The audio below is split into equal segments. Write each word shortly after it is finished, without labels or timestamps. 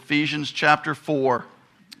Ephesians chapter 4.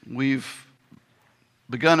 We've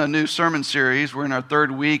begun a new sermon series. We're in our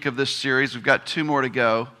third week of this series. We've got 2 more to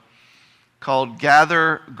go, called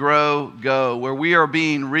Gather, Grow, Go, where we are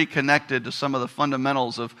being reconnected to some of the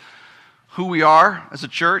fundamentals of who we are as a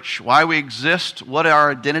church, why we exist, what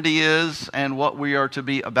our identity is, and what we are to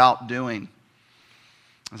be about doing.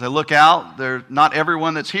 As I look out, not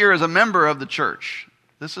everyone that's here is a member of the church.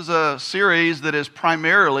 This is a series that is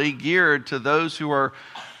primarily geared to those who are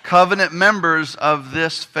covenant members of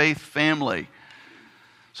this faith family,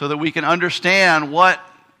 so that we can understand what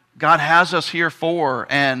God has us here for,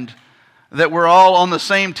 and that we're all on the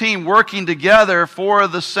same team working together for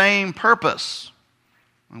the same purpose.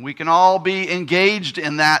 And we can all be engaged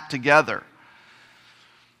in that together.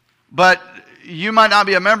 But you might not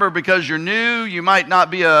be a member because you're new. You might not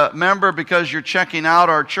be a member because you're checking out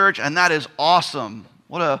our church, and that is awesome.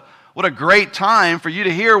 What a great time for you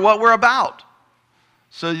to hear what we're about.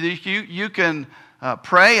 So you can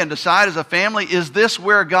pray and decide as a family, is this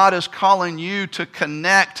where God is calling you to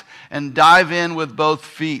connect and dive in with both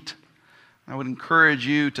feet? I would encourage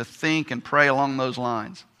you to think and pray along those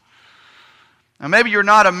lines. Now, maybe you're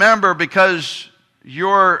not a member because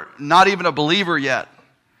you're not even a believer yet.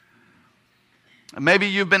 Maybe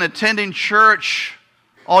you've been attending church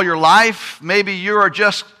all your life. Maybe you are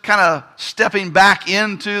just kind of stepping back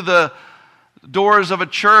into the doors of a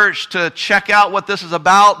church to check out what this is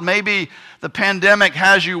about. Maybe the pandemic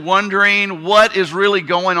has you wondering what is really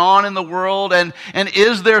going on in the world, and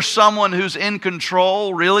is there someone who's in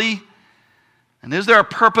control, really? And is there a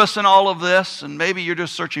purpose in all of this? And maybe you're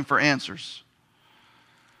just searching for answers.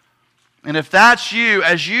 And if that's you,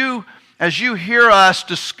 as you hear us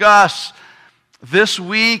discuss this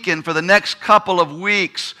week and for the next couple of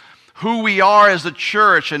weeks who we are as a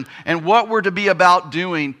church and what we're to be about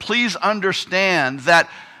doing, please understand that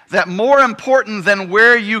more important than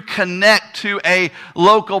where you connect to a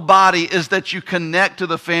local body is that you connect to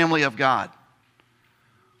the family of God.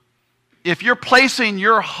 If you're placing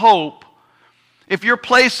your hope, if you're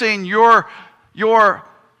placing your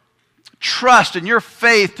trust and your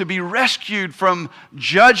faith to be rescued from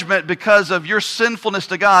judgment because of your sinfulness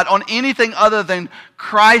to God on anything other than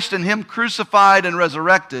Christ and Him crucified and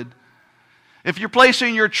resurrected, if you're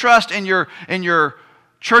placing your trust in your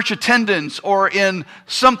church attendance or in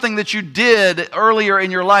something that you did earlier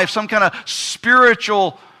in your life, some kind of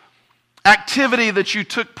spiritual activity that you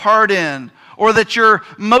took part in, or that you're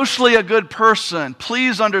mostly a good person,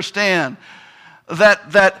 please understand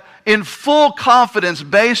that in full confidence,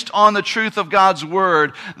 based on the truth of God's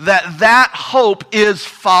Word, that hope is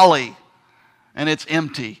folly and it's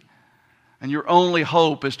empty. And your only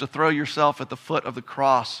hope is to throw yourself at the foot of the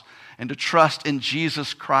cross and to trust in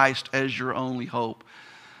Jesus Christ as your only hope.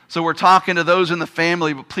 So we're talking to those in the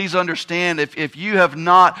family, but please understand, if you have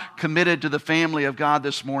not committed to the family of God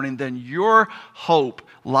this morning, then your hope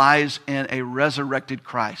lies in a resurrected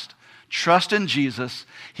Christ. Trust in Jesus.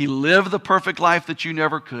 He lived the perfect life that you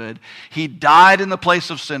never could. He died in the place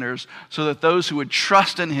of sinners so that those who would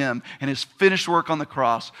trust in Him and His finished work on the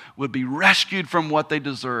cross would be rescued from what they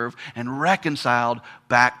deserve and reconciled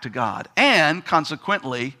back to God. And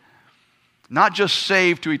consequently, not just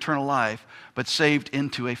saved to eternal life, but saved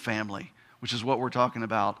into a family, which is what we're talking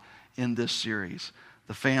about in this series.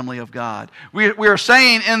 The family of God. We are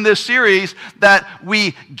saying in this series that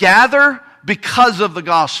we gather because of the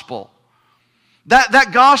gospel.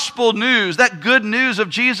 That gospel news, that good news of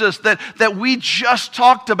Jesus that we just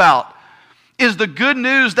talked about is the good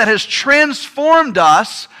news that has transformed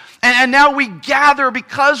us, and now we gather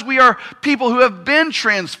because we are people who have been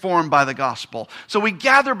transformed by the gospel. So we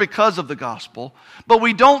gather because of the gospel, but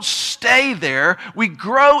we don't stay there. We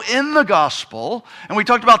grow in the gospel, and we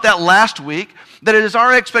talked about that last week, that it is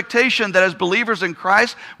our expectation that as believers in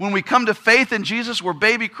Christ, when we come to faith in Jesus, we're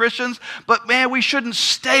baby Christians, but man, we shouldn't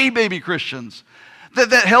stay baby Christians.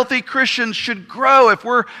 That healthy Christians should grow. If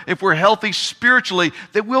we're healthy spiritually,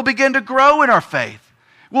 that we'll begin to grow in our faith.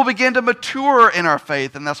 We'll begin to mature in our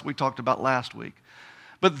faith, and that's what we talked about last week.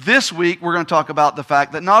 But this week, we're going to talk about the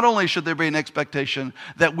fact that not only should there be an expectation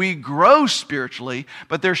that we grow spiritually,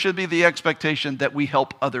 but there should be the expectation that we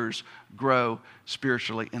help others grow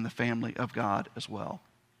spiritually in the family of God as well.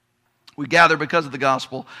 We gather because of the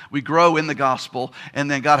gospel, we grow in the gospel, and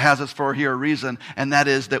then God has us for here a reason, and that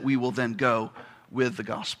is that we will then go with the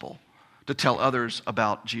gospel to tell others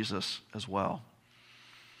about Jesus as well.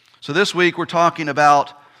 So this week we're talking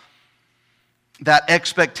about that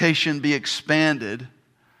expectation be expanded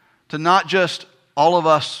to not just all of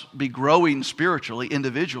us be growing spiritually,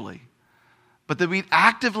 individually, but that we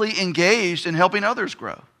actively engaged in helping others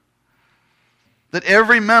grow. That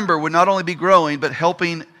every member would not only be growing, but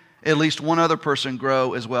helping at least one other person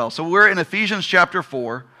grow as well. So we're in Ephesians chapter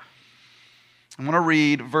 4. I'm going to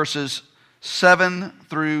read verses 7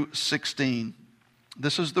 through 16.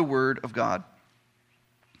 This is the word of God.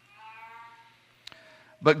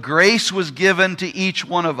 But grace was given to each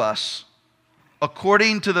one of us,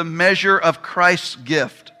 according to the measure of Christ's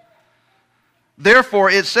gift. Therefore,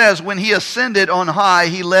 it says, when he ascended on high,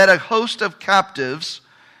 he led a host of captives,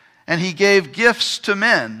 and he gave gifts to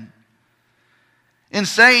men. In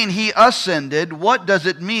saying he ascended, what does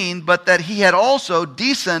it mean but that he had also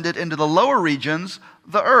descended into the lower regions,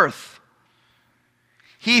 the earth?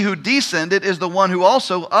 He who descended is the one who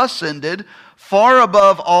also ascended far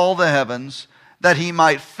above all the heavens, that he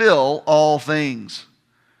might fill all things.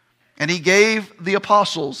 And he gave the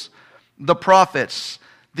apostles, the prophets,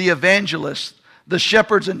 the evangelists, the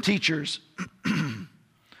shepherds and teachers,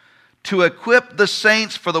 to equip the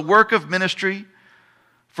saints for the work of ministry,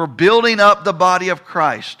 for building up the body of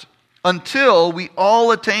Christ, until we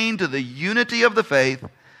all attain to the unity of the faith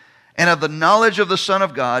and of the knowledge of the Son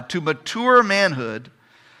of God, to mature manhood,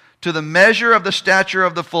 to the measure of the stature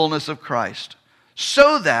of the fullness of Christ,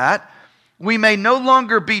 so that we may no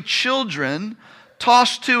longer be children,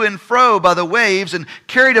 tossed to and fro by the waves and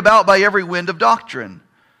carried about by every wind of doctrine,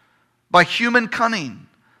 by human cunning,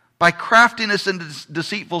 by craftiness and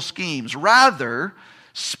deceitful schemes. Rather,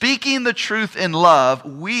 speaking the truth in love,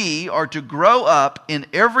 we are to grow up in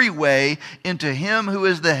every way into Him who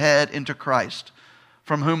is the head, into Christ,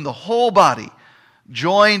 from whom the whole body,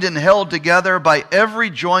 joined and held together by every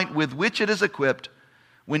joint with which it is equipped,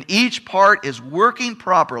 when each part is working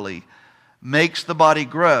properly, makes the body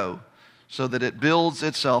grow so that it builds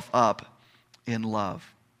itself up in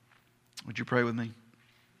love. Would you pray with me?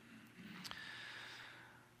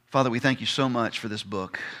 Father, we thank you so much for this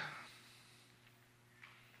book.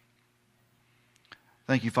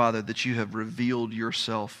 Thank you, Father, that you have revealed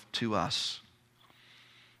yourself to us.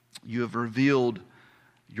 You have revealed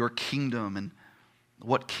your kingdom and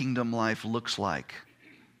what kingdom life looks like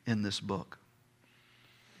in this book.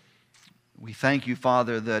 We thank you,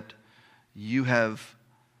 Father, that you have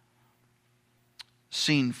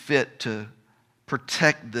seen fit to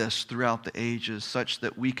protect this throughout the ages, such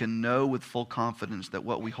that we can know with full confidence that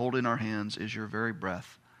what we hold in our hands is your very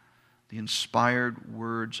breath, the inspired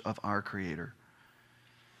words of our Creator.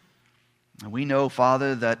 And we know,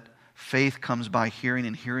 Father, that faith comes by hearing,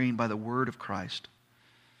 and hearing by the word of Christ.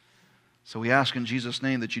 So we ask in Jesus'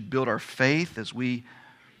 name that you'd build our faith as we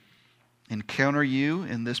encounter you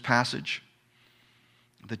in this passage,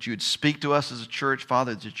 that you would speak to us as a church,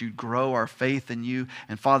 Father, that you'd grow our faith in you,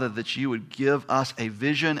 and Father, that you would give us a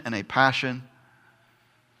vision and a passion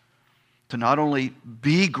to not only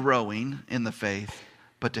be growing in the faith,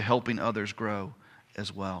 but to helping others grow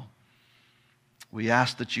as well. We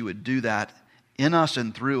ask that you would do that in us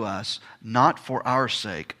and through us, not for our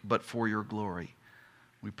sake, but for your glory.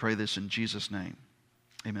 We pray this in Jesus' name.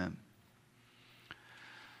 Amen.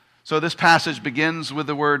 So this passage begins with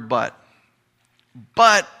the word but.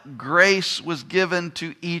 But grace was given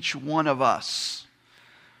to each one of us.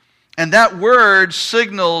 And that word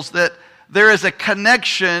signals that there is a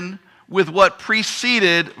connection with what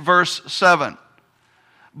preceded verse 7.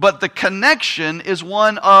 But the connection is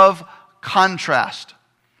one of contrast.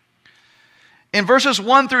 In verses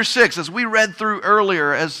 1 through 6, as we read through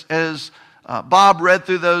earlier, as Bob read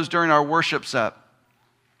through those during our worship set,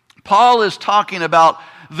 Paul is talking about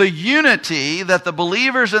the unity that the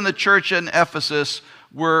believers in the church in Ephesus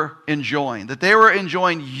were enjoying, that they were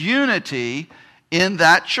enjoying unity in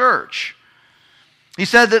that church. He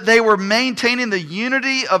said that they were maintaining the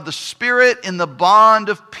unity of the Spirit in the bond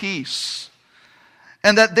of peace,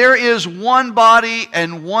 and that there is one body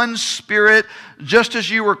and one Spirit, just as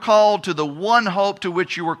you were called to the one hope to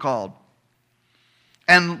which you were called.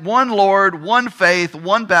 And one Lord, one faith,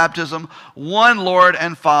 one baptism, one Lord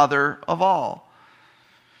and Father of all.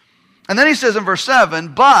 And then he says in verse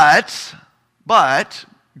 7, but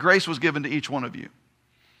grace was given to each one of you.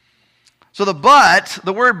 So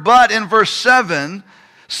the word but in verse 7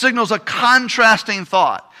 signals a contrasting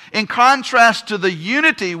thought, in contrast to the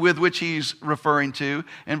unity with which he's referring to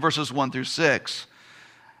in verses 1 through 6.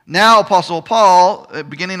 Now, Apostle Paul,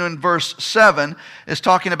 beginning in verse 7, is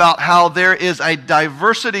talking about how there is a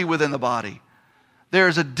diversity within the body. There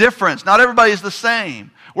is a difference. Not everybody is the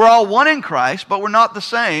same. We're all one in Christ, but we're not the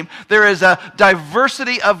same. There is a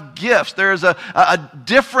diversity of gifts. There is a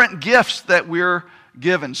different gifts that we're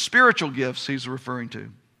given. Spiritual gifts he's referring to.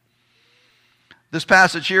 This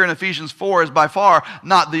passage here in Ephesians 4 is by far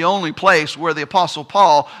not the only place where the Apostle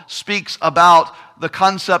Paul speaks about the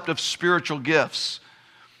concept of spiritual gifts.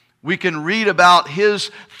 We can read about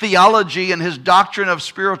his theology and his doctrine of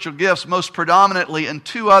spiritual gifts most predominantly in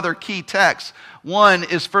two other key texts. One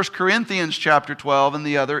is 1 Corinthians chapter 12, and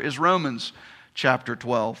the other is Romans chapter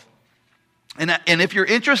 12. And if you're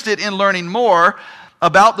interested in learning more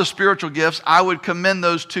about the spiritual gifts, I would commend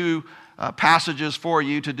those two passages for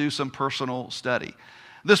you to do some personal study.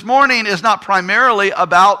 This morning is not primarily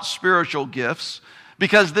about spiritual gifts,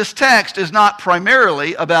 because this text is not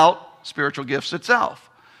primarily about spiritual gifts itself.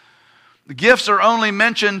 The gifts are only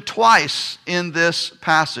mentioned twice in this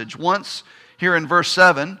passage. Once here in verse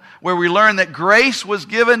 7, where we learn that grace was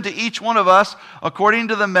given to each one of us according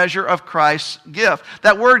to the measure of Christ's gift.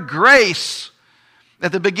 That word grace,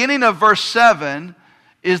 at the beginning of verse 7,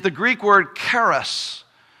 is the Greek word charis.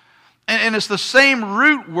 And it's the same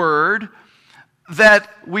root word that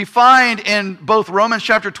we find in both Romans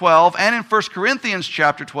chapter 12 and in 1 Corinthians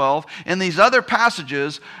chapter 12, in these other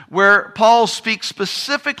passages where Paul speaks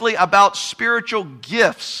specifically about spiritual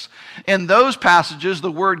gifts. In those passages,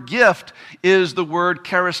 the word gift is the word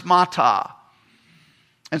charismata.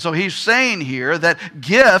 And so he's saying here that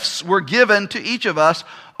gifts were given to each of us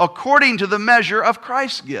according to the measure of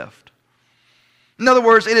Christ's gift. In other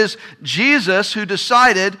words, it is Jesus who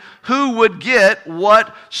decided who would get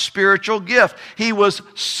what spiritual gift. He was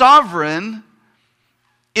sovereign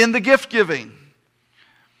in the gift giving.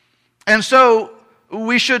 And so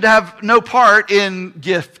we should have no part in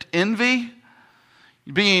gift envy,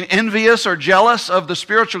 being envious or jealous of the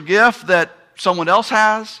spiritual gift that someone else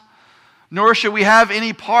has. Nor should we have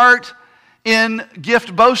any part in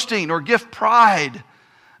gift boasting or gift pride,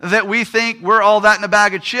 that we think we're all that in a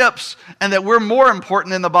bag of chips and that we're more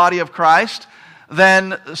important in the body of Christ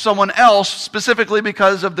than someone else, specifically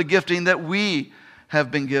because of the gifting that we have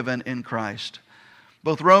been given in Christ.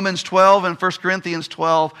 Both Romans 12 and 1 Corinthians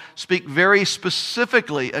 12 speak very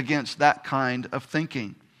specifically against that kind of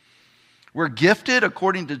thinking. We're gifted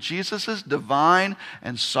according to Jesus' divine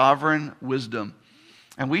and sovereign wisdom.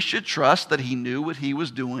 And we should trust that he knew what he was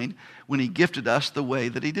doing when he gifted us the way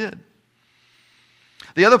that he did.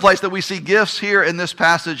 The other place that we see gifts here in this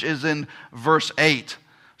passage is in verse 8.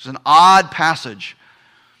 It's an odd passage.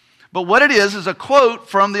 But what it is a quote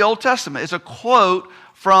from the Old Testament. It's a quote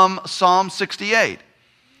from Psalm 68.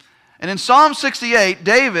 And in Psalm 68,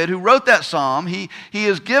 David, who wrote that psalm, he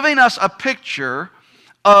is giving us a picture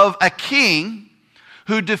of a king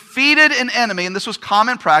who defeated an enemy. And this was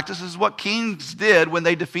common practice. This is what kings did when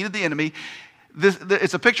they defeated the enemy.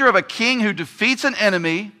 It's a picture of a king who defeats an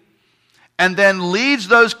enemy and then leads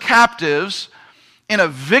those captives in a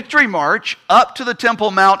victory march up to the Temple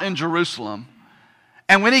Mount in Jerusalem.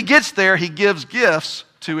 And when he gets there, he gives gifts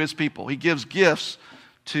to his people. He gives gifts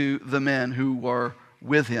to the men who were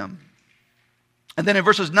with him. And then in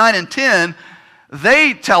verses 9 and 10,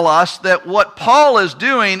 they tell us that what Paul is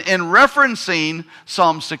doing in referencing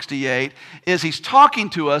Psalm 68 is he's talking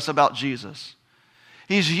to us about Jesus.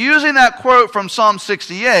 He's using that quote from Psalm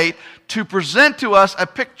 68 to present to us a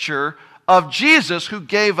picture of Jesus who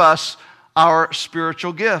gave us our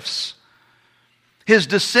spiritual gifts. His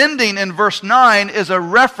descending in verse 9 is a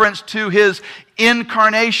reference to his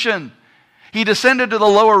incarnation. He descended to the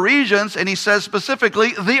lower regions, and he says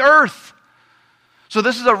specifically, the earth. So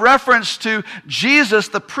this is a reference to Jesus,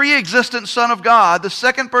 the pre-existent Son of God, the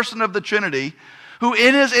second person of the Trinity, who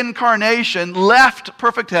in his incarnation left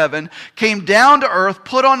perfect heaven, came down to earth,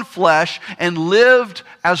 put on flesh, and lived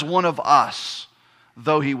as one of us,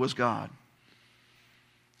 though he was God.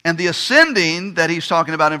 And the ascending that he's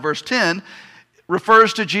talking about in verse 10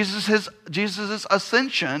 refers to Jesus'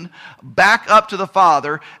 ascension back up to the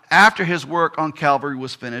Father after his work on Calvary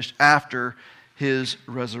was finished, after his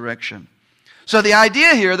resurrection. So the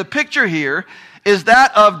idea here, the picture here, is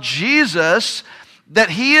that of Jesus, that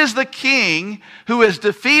he is the king who has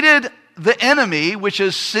defeated the enemy, which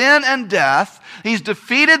is sin and death. He's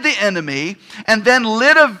defeated the enemy and then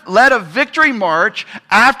led a victory march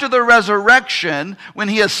after the resurrection when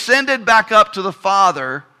he ascended back up to the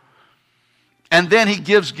Father. And then he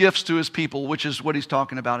gives gifts to his people, which is what he's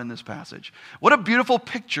talking about in this passage. What a beautiful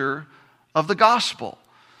picture of the gospel.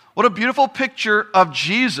 What a beautiful picture of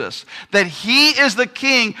Jesus, that he is the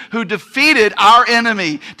king who defeated our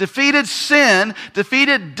enemy, defeated sin,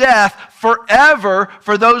 defeated death forever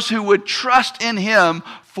for those who would trust in him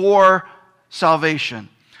for salvation,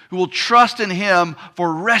 who will trust in him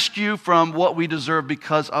for rescue from what we deserve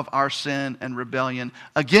because of our sin and rebellion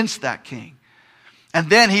against that king. And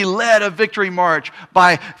then he led a victory march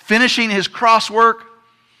by finishing his cross work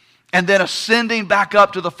and then ascending back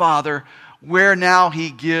up to the Father, where now he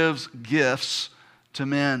gives gifts to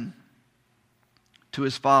men, to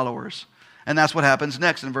his followers. And that's what happens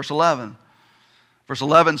next in verse 11. Verse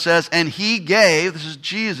 11 says, and he gave, this is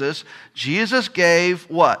Jesus, Jesus gave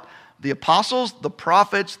what? The apostles, the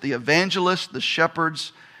prophets, the evangelists, the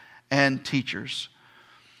shepherds, and teachers.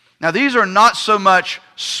 Now these are not so much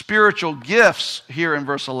spiritual gifts here in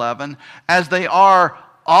verse 11 as they are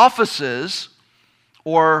offices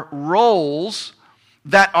or roles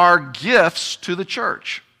that are gifts to the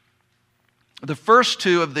church. The first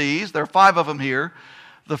two of these, there are 5 of them here,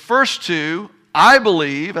 the first two, I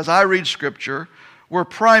believe, as I read Scripture, were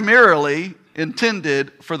primarily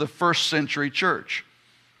intended for the first century church.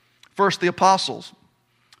 First, the apostles.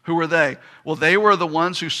 Who were they? Well, they were the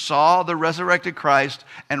ones who saw the resurrected Christ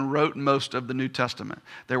and wrote most of the New Testament.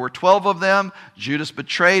 There were 12 of them. Judas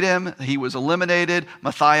betrayed him. He was eliminated.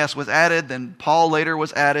 Matthias was added. Then Paul later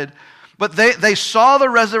was added. But they saw the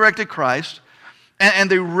resurrected Christ and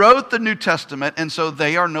they wrote the New Testament, and so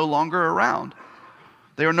they are no longer around.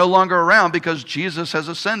 They are no longer around because Jesus has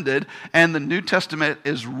ascended and the New Testament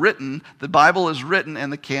is written, the Bible is written,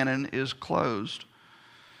 and the canon is closed.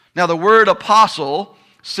 Now, the word apostle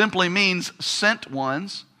simply means sent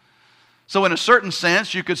ones. So in a certain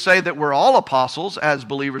sense, you could say that we're all apostles as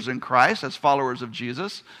believers in Christ, as followers of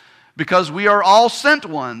Jesus, because we are all sent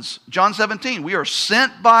ones. John 17, we are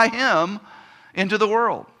sent by Him into the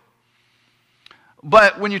world.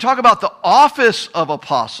 But when you talk about the office of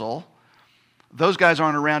apostle, those guys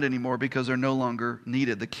aren't around anymore because they're no longer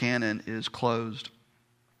needed. The canon is closed.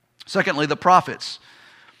 Secondly, the prophets.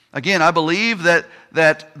 Again, I believe that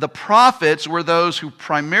the prophets were those who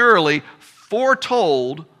primarily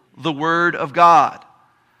foretold the Word of God.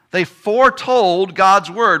 They foretold God's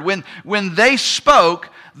Word. When they spoke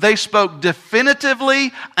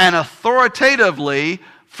definitively and authoritatively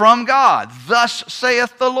from God. Thus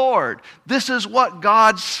saith the Lord. This is what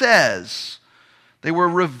God says. They were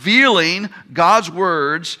revealing God's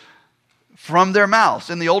words from their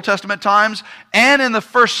mouths. In the Old Testament times and in the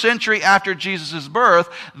first century after Jesus' birth,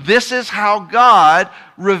 this is how God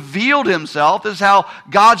revealed Himself. This is how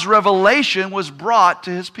God's revelation was brought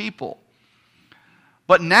to His people.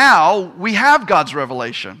 But now we have God's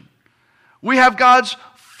revelation. We have God's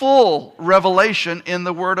full revelation in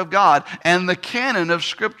the Word of God, and the canon of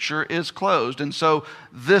Scripture is closed. And so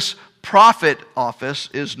this prophet office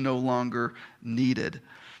is no longer needed.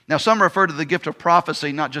 Now, some refer to the gift of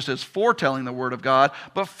prophecy not just as foretelling the Word of God,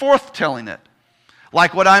 but forthtelling it,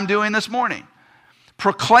 like what I'm doing this morning,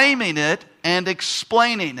 proclaiming it and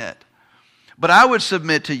explaining it. But I would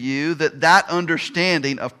submit to you that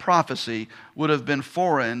understanding of prophecy would have been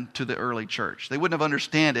foreign to the early church. They wouldn't have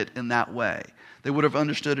understood it in that way. They would have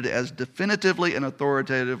understood it as definitively and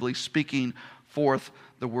authoritatively speaking forth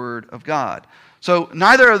the Word of God. So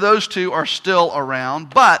neither of those two are still around,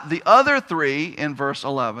 but the other 3 in verse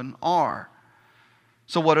 11 are.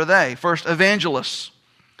 So what are they? First, evangelists.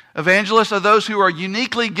 Evangelists are those who are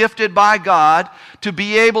uniquely gifted by God to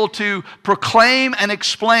be able to proclaim and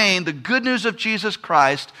explain the good news of Jesus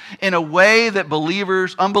Christ in a way that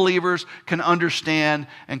believers, unbelievers can understand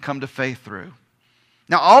and come to faith through.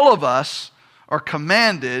 Now, all of us are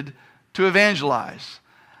commanded to evangelize.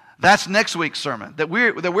 That's next week's sermon, that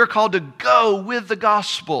we're called to go with the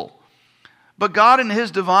gospel. But God in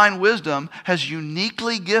His divine wisdom has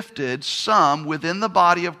uniquely gifted some within the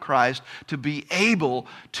body of Christ to be able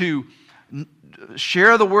to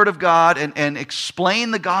share the Word of God and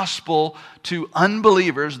explain the gospel to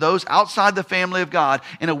unbelievers, those outside the family of God,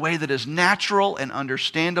 in a way that is natural and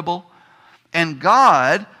understandable. And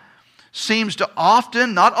God seems to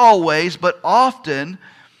often, not always, but often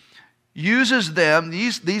uses them,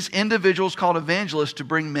 these individuals called evangelists, to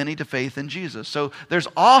bring many to faith in Jesus. So there's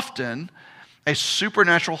often a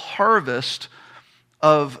supernatural harvest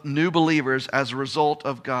of new believers as a result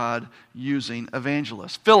of God using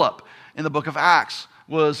evangelists. Philip, in the book of Acts,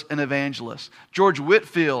 was an evangelist. George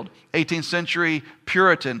Whitefield, 18th century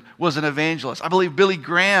Puritan, was an evangelist. I believe Billy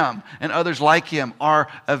Graham and others like him are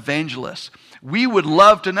evangelists. We would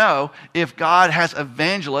love to know if God has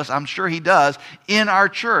evangelists, I'm sure He does, in our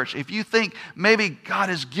church. If you think maybe God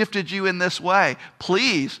has gifted you in this way,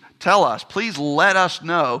 please tell us. Please let us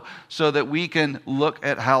know so that we can look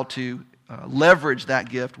at how to leverage that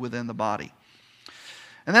gift within the body.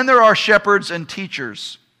 And then there are shepherds and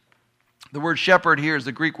teachers. The word shepherd here is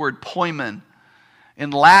the Greek word poimen.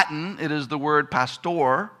 In Latin, it is the word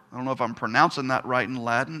pastor. I don't know if I'm pronouncing that right in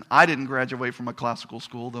Latin. I didn't graduate from a classical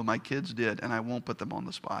school, though my kids did, and I won't put them on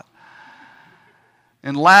the spot.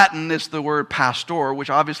 In Latin, it's the word pastor, which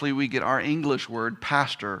obviously we get our English word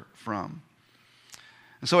pastor from.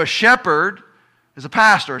 And so a shepherd is a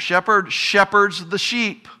pastor. A shepherd shepherds the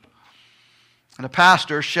sheep. And a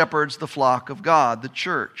pastor shepherds the flock of God, the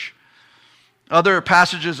church. Other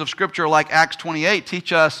passages of Scripture like Acts 28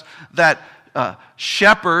 teach us that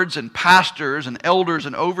shepherds and pastors and elders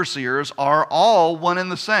and overseers are all one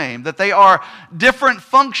and the same, that they are different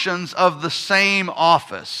functions of the same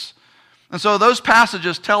office. And so those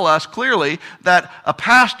passages tell us clearly that a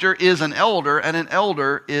pastor is an elder and an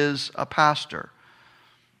elder is a pastor.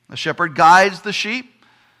 The shepherd guides the sheep,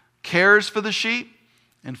 cares for the sheep,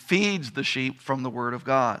 and feeds the sheep from the Word of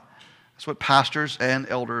God. That's what pastors and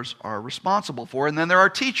elders are responsible for. And then there are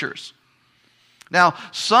teachers. Now,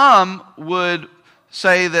 some would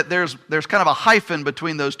say that there's kind of a hyphen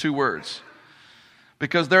between those two words,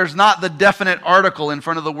 because there's not the definite article in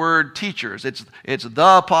front of the word teachers. It's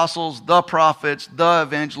the apostles, the prophets, the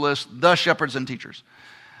evangelists, the shepherds and teachers.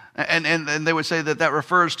 And they would say that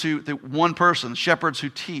refers to one person, shepherds who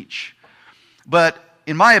teach. But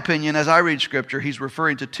in my opinion, as I read Scripture, he's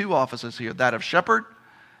referring to two offices here, that of shepherd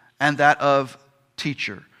and that of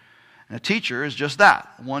teacher. And a teacher is just that,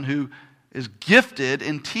 one who is gifted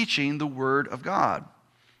in teaching the Word of God.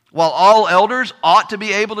 While all elders ought to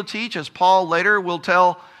be able to teach, as Paul later will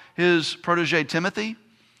tell his protege Timothy,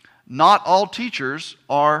 not all teachers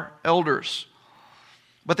are elders.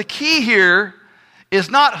 But the key here is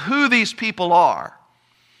not who these people are,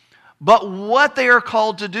 but what they are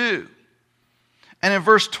called to do. And in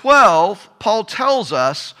verse 12, Paul tells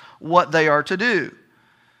us what they are to do.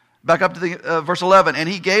 Back up to verse 11. And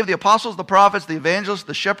he gave the apostles, the prophets, the evangelists,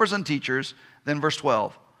 the shepherds and teachers. Then verse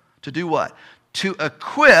 12. To do what? To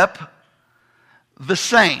equip the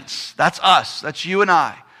saints. That's us. That's you and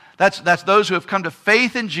I. That's those who have come to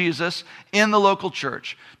faith in Jesus in the local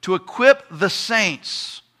church. To equip the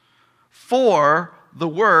saints for the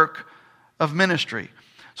work of ministry.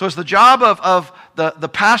 So it's the job of the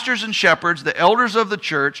pastors and shepherds, the elders of the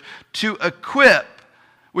church, to equip,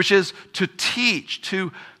 which is to teach,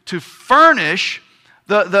 to furnish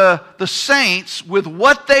the saints with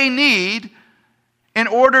what they need in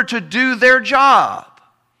order to do their job.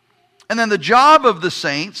 And then the job of the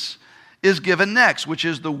saints is given next, which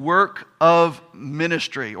is the work of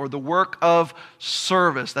ministry or the work of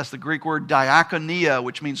service. That's the Greek word diakonia,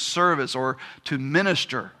 which means service or to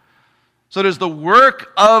minister. So it is the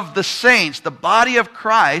work of the saints, the body of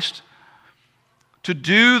Christ, to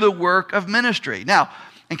do the work of ministry. Now,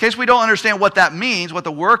 in case we don't understand what that means, what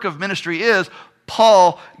the work of ministry is,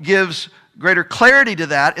 Paul gives greater clarity to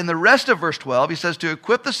that. In the rest of verse 12, he says to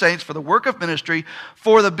equip the saints for the work of ministry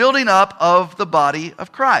for the building up of the body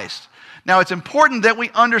of Christ. Now, it's important that we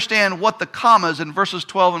understand what the commas in verses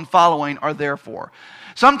 12 and following are there for.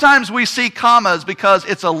 Sometimes we see commas because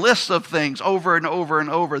it's a list of things over and over and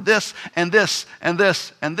over, this and this and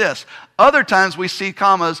this and this. Other times we see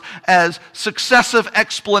commas as successive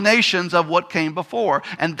explanations of what came before.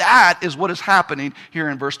 And that is what is happening here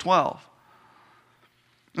in verse 12.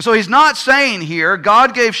 So he's not saying here,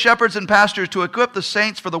 God gave shepherds and pastors to equip the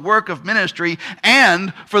saints for the work of ministry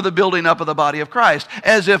and for the building up of the body of Christ,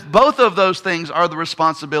 as if both of those things are the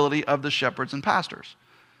responsibility of the shepherds and pastors.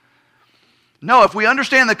 No, if we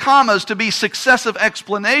understand the commas to be successive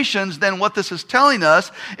explanations, then what this is telling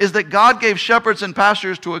us is that God gave shepherds and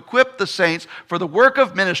pastors to equip the saints for the work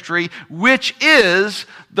of ministry, which is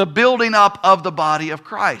the building up of the body of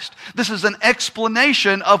Christ. This is an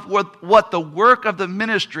explanation of what the work of the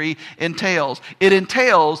ministry entails. It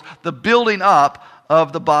entails the building up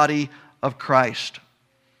of the body of Christ.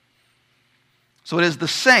 So it is the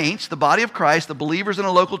saints, the body of Christ, the believers in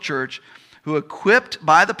a local church, who are equipped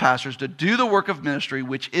by the pastors to do the work of ministry,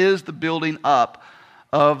 which is the building up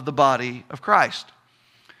of the body of Christ.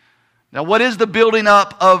 Now, what is the building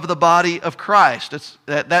up of the body of Christ?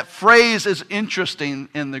 That phrase is interesting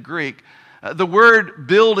in the Greek. The word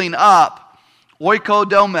building up,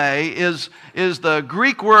 oikodome, is the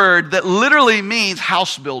Greek word that literally means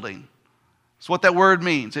house building. That's what that word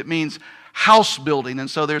means. It means house building. And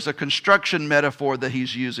so there's a construction metaphor that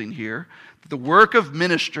he's using here. The work of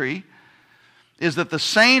ministry is that the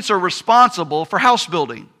saints are responsible for house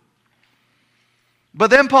building. But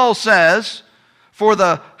then Paul says, for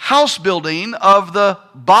the house building of the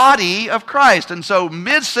body of Christ. And so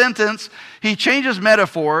mid-sentence, he changes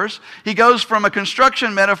metaphors. He goes from a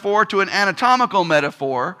construction metaphor to an anatomical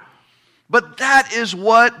metaphor. But that is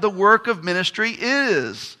what the work of ministry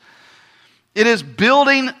is. It is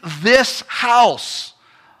building this house,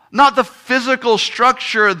 not the physical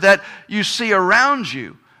structure that you see around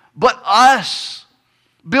you, but us,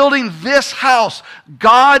 building this house,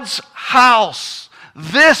 God's house,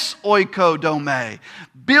 this oikodome,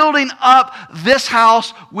 building up this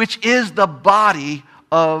house, which is the body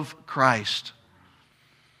of Christ.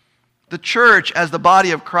 The church as the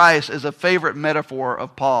body of Christ is a favorite metaphor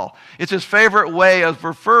of Paul. It's his favorite way of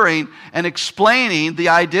referring and explaining the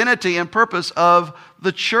identity and purpose of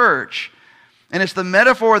the church. And it's the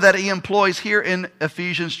metaphor that he employs here in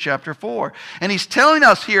Ephesians chapter 4. And he's telling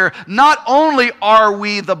us here, not only are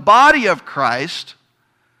we the body of Christ,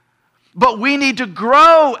 but we need to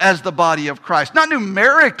grow as the body of Christ. Not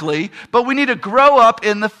numerically, but we need to grow up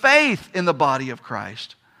in the faith in the body of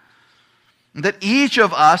Christ. That each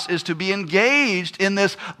of us is to be engaged in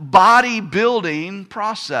this body-building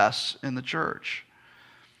process in the church.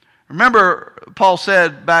 Remember, Paul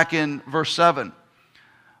said back in verse 7,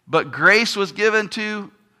 but grace was given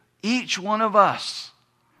to each one of us.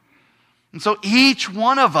 And so each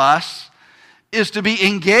one of us is to be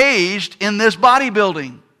engaged in this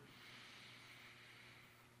bodybuilding.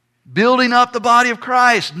 Building up the body of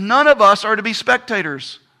Christ. None of us are to be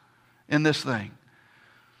spectators in this thing.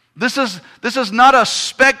 This is not a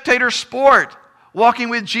spectator sport, walking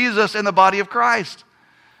with Jesus in the body of Christ.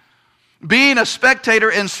 Being a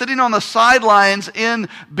spectator and sitting on the sidelines in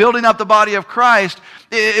building up the body of Christ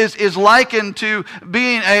is likened to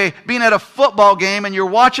being at a football game, and you're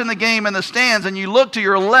watching the game in the stands, and you look to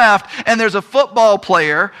your left and there's a football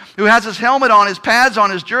player who has his helmet on, his pads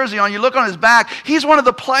on, his jersey on. You look on his back, he's one of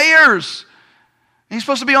the players. He's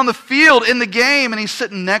supposed to be on the field in the game, and he's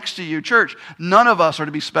sitting next to you. Church, none of us are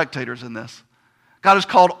to be spectators in this. God has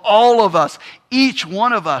called all of us, each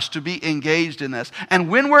one of us, to be engaged in this. And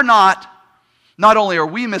when we're not only are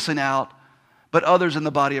we missing out, but others in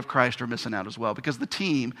the body of Christ are missing out as well, because the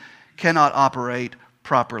team cannot operate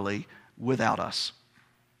properly without us.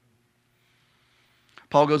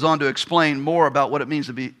 Paul goes on to explain more about what it means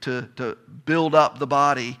to build up the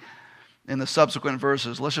body in the subsequent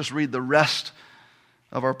verses. Let's just read the rest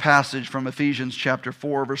of our passage from Ephesians chapter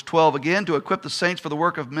 4, verse 12 again, to equip the saints for the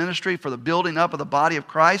work of ministry, for the building up of the body of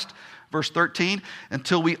Christ. Verse 13,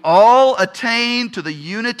 until we all attain to the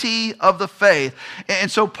unity of the faith.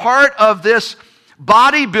 And so part of this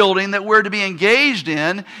bodybuilding that we're to be engaged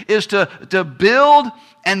in is to build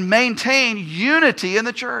and maintain unity in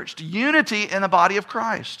the church, unity in the body of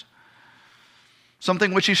Christ.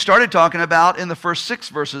 Something which he started talking about in the first 6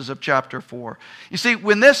 verses of chapter 4. You see,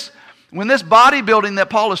 when this bodybuilding that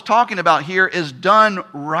Paul is talking about here is done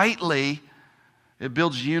rightly, it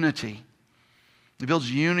builds unity. It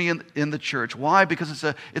builds unity in the church. Why? Because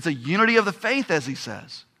it's a unity of the faith, as he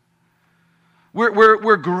says.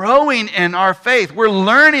 We're growing in our faith. We're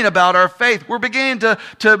learning about our faith. We're beginning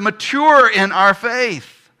to mature in our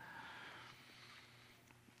faith.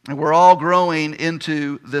 And we're all growing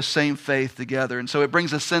into this same faith together. And so it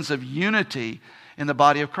brings a sense of unity in the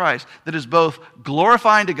body of Christ that is both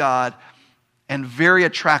glorifying to God and very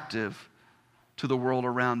attractive to the world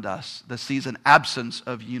around us that sees an absence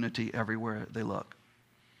of unity everywhere they look.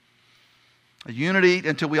 A unity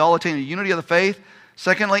until we all attain a unity of the faith.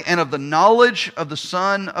 Secondly, and of the knowledge of the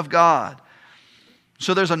Son of God.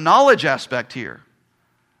 So there's a knowledge aspect here.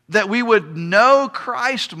 That we would know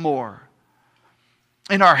Christ more.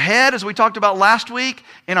 In our head, as we talked about last week,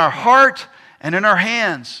 in our heart, and in our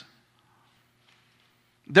hands.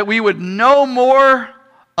 That we would know more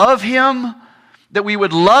of Him, that we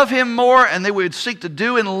would love Him more, and that we would seek to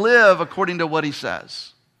do and live according to what He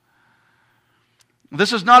says.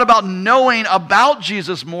 This is not about knowing about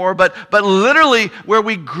Jesus more, but literally where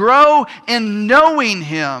we grow in knowing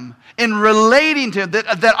Him, in relating to Him,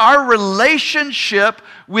 that our relationship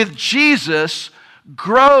with Jesus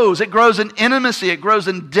grows. It grows in intimacy, it grows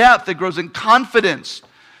in depth, it grows in confidence.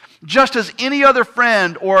 Just as any other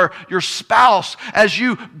friend or your spouse, as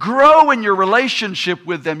you grow in your relationship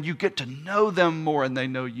with them, you get to know them more and they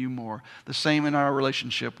know you more. The same in our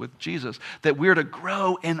relationship with Jesus, that we're to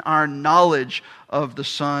grow in our knowledge of the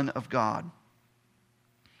Son of God.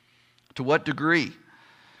 To what degree?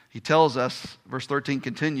 He tells us, verse 13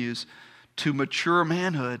 continues, to mature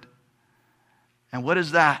manhood. And what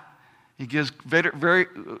is that? He gives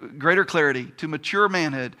greater clarity. To mature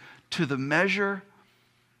manhood, to the measure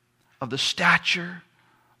of the stature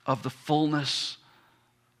of the fullness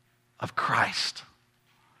of Christ.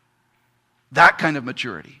 That kind of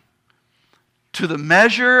maturity. To the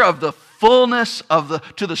measure of the fullness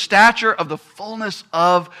to the stature of the fullness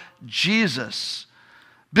of Jesus.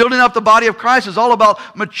 Building up the body of Christ is all about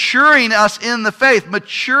maturing us in the faith,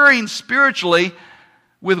 maturing spiritually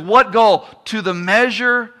with what goal? To the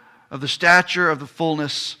measure of the stature of the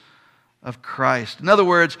fullness of Christ. In other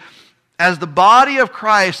words, as the body of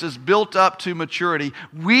Christ is built up to maturity,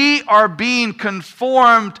 we are being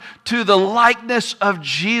conformed to the likeness of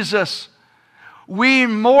Jesus. We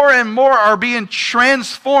more and more are being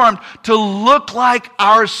transformed to look like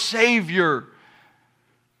our Savior.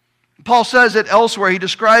 Paul says it elsewhere. He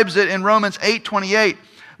describes it in Romans 8:28.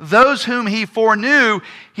 Those whom he foreknew,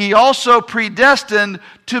 he also predestined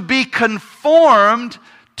to be conformed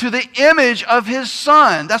to the image of his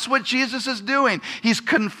Son. That's what Jesus is doing. He's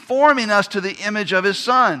conforming us to the image of his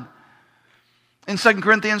Son. In 2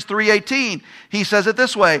 Corinthians 3:18, he says it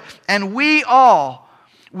this way, and we all,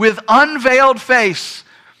 with unveiled face,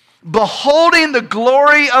 beholding the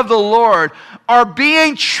glory of the Lord, are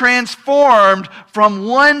being transformed from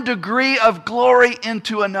one degree of glory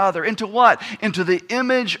into another. Into what? Into the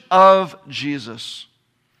image of Jesus.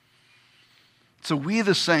 So we,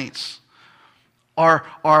 the saints,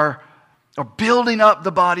 are building up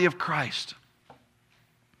the body of Christ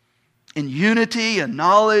in unity and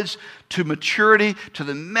knowledge to maturity, to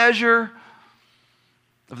the measure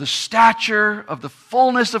of the stature of the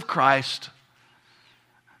fullness of Christ,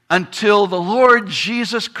 until the Lord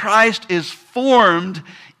Jesus Christ is formed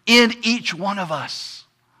in each one of us.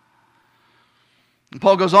 And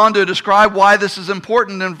Paul goes on to describe why this is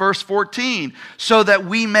important in verse 14, so that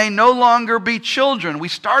we may no longer be children. We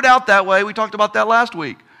start out that way. We talked about that last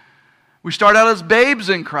week. We start out as babes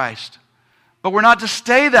in Christ, but we're not to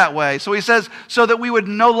stay that way. So he says, so that we would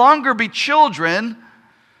no longer be children,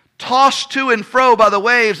 tossed to and fro by the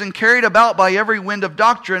waves and carried about by every wind of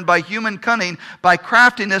doctrine, by human cunning, by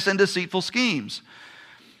craftiness and deceitful schemes.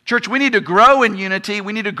 Church, we need to grow in unity.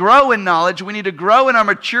 We need to grow in knowledge. We need to grow in our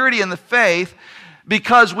maturity in the faith,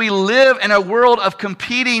 because we live in a world of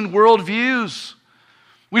competing worldviews.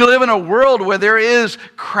 We live in a world where there is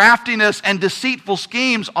craftiness and deceitful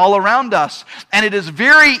schemes all around us. And it is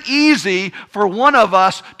very easy for one of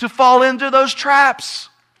us to fall into those traps.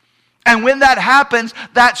 And when that happens,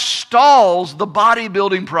 that stalls the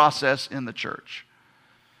bodybuilding process in the church.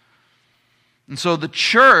 And so the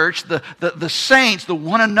church, the saints, the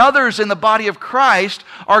one another's in the body of Christ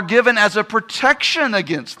are given as a protection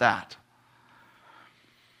against that.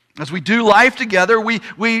 As we do life together, we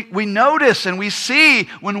notice and we see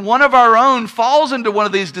when one of our own falls into one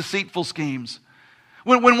of these deceitful schemes.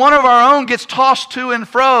 When one of our own gets tossed to and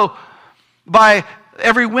fro by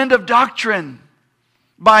every wind of doctrine,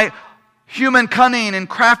 by human cunning and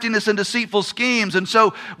craftiness and deceitful schemes. And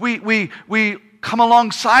so we come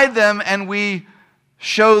alongside them and we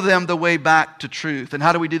show them the way back to truth. And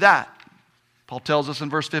how do we do that? Paul tells us in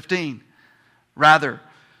verse 15, rather,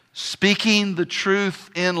 speaking the truth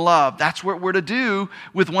in love. That's what we're to do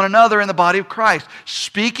with one another in the body of Christ.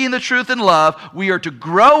 Speaking the truth in love, we are to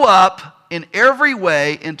grow up in every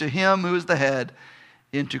way into Him who is the head,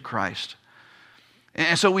 into Christ.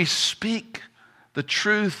 And so we speak the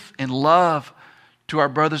truth in love to our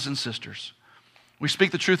brothers and sisters. We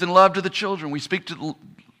speak the truth in love to the children. We speak to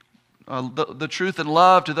the truth in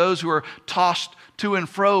love to those who are tossed to and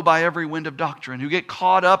fro by every wind of doctrine, who get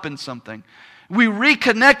caught up in something. We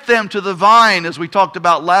reconnect them to the vine, as we talked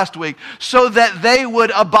about last week, so that they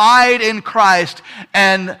would abide in Christ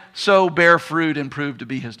and so bear fruit and prove to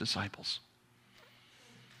be His disciples.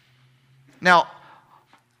 Now,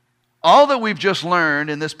 all that we've just learned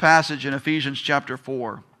in this passage in Ephesians chapter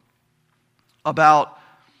 4 about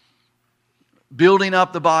building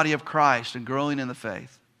up the body of Christ and growing in the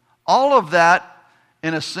faith, all of that,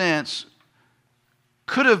 in a sense,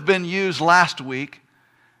 could have been used last week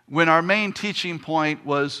when our main teaching point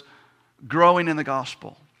was growing in the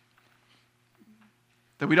gospel.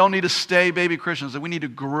 That we don't need to stay baby Christians, that we need to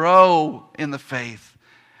grow in the faith,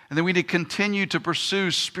 and that we need to continue to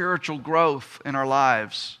pursue spiritual growth in our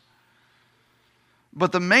lives.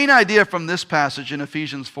 But the main idea from this passage in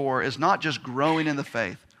Ephesians 4 is not just growing in the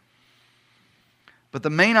faith. But the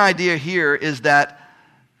main idea here is that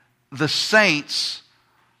the saints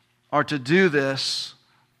are to do this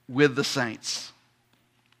with the saints.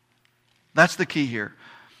 That's the key here.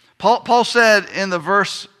 Paul said in the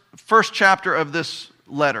first chapter of this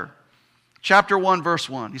letter, chapter 1, verse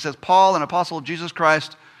 1, he says, Paul, an apostle of Jesus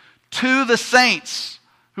Christ, to the saints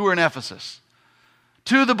who are in Ephesus,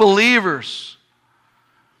 to the believers.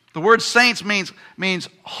 The word saints means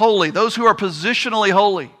holy, those who are positionally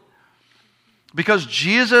holy. Because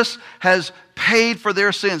Jesus has paid for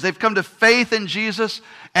their sins. They've come to faith in Jesus,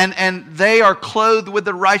 and they are clothed with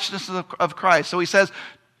the righteousness of Christ. So he says,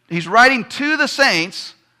 he's writing to the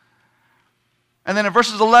saints, and then in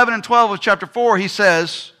verses 11 and 12 of chapter 4, he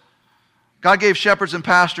says, God gave shepherds and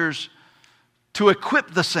pastors to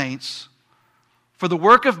equip the saints for the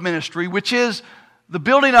work of ministry, which is the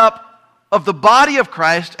building up of the body of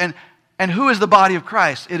Christ. And who is the body of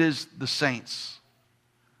Christ? It is the saints.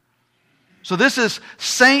 So this is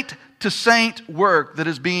saint-to-saint work that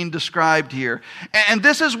is being described here. And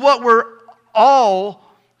this is what we're all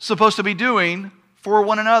supposed to be doing for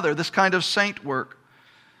one another, this kind of saint work.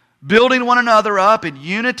 building one another up in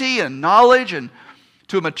unity and knowledge and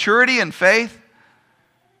to a maturity in faith,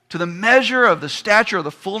 to the measure of the stature of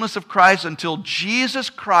the fullness of Christ, until Jesus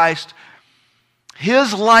Christ,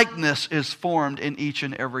 His likeness, is formed in each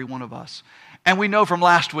and every one of us. And we know from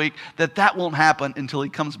last week that that won't happen until He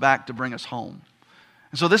comes back to bring us home.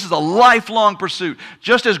 And so this is a lifelong pursuit.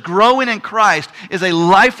 Just as growing in Christ is a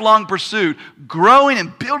lifelong pursuit, growing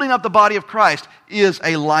and building up the body of Christ is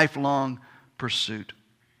a lifelong pursuit.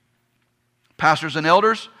 Pastors and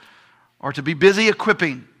elders are to be busy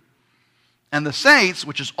equipping. And the saints,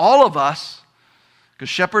 which is all of us, because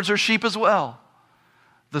shepherds are sheep as well,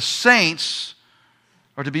 the saints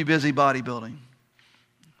are to be busy bodybuilding,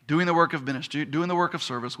 doing the work of ministry, doing the work of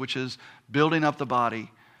service, which is building up the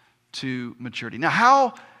body to maturity.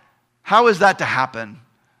 Now, how is that to happen?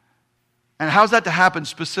 And how is that to happen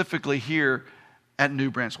specifically here at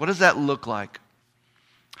New Branch? What does that look like?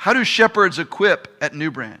 How do shepherds equip at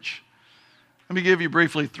New Branch? Let me give you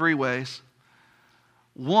briefly 3 ways.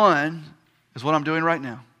 One is what I'm doing right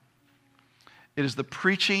now. It is the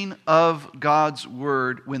preaching of God's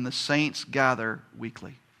Word when the saints gather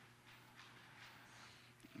weekly.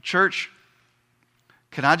 Church,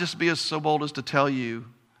 can I just be so bold as to tell you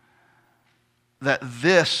that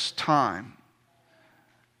this time,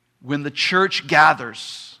 when the church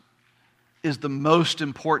gathers, is the most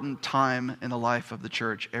important time in the life of the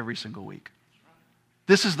church every single week.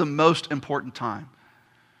 This is the most important time.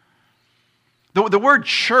 The word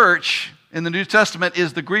church in the New Testament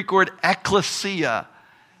is the Greek word ekklesia,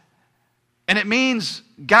 and it means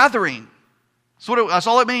gathering. That's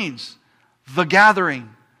all it means. The gathering,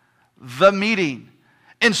 the meeting.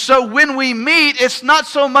 And so when we meet, it's not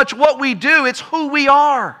so much what we do, it's who we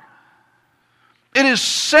are. It is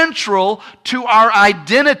central to our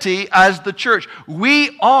identity as the church.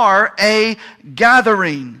 We are a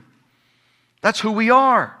gathering. That's who we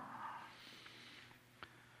are.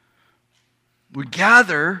 We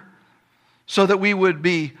gather so that we would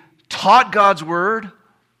be taught God's Word,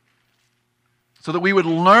 so that we would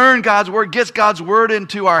learn God's Word, get God's Word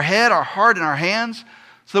into our head, our heart, and our hands,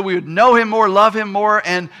 so that we would know Him more, love Him more,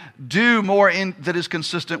 and do more that is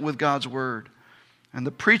consistent with God's Word. And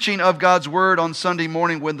the preaching of God's Word on Sunday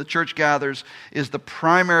morning when the church gathers is the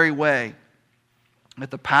primary way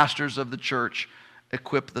that the pastors of the church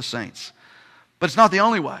equip the saints. But it's not the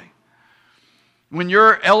only way. When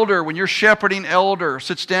your shepherding elder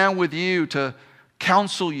sits down with you to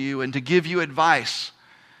counsel you and to give you advice,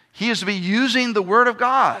 he is to be using the Word of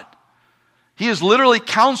God. He is literally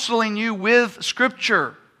counseling you with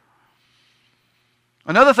Scripture.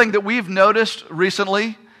 Another thing that we've noticed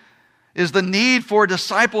recently is the need for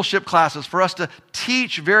discipleship classes, for us to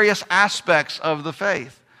teach various aspects of the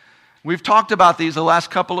faith. We've talked about these the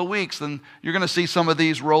last couple of weeks, and you're going to see some of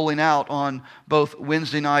these rolling out on both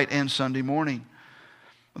Wednesday night and Sunday morning.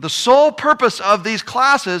 The sole purpose of these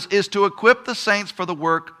classes is to equip the saints for the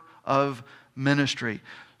work of ministry,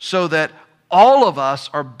 so that all of us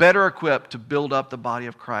are better equipped to build up the body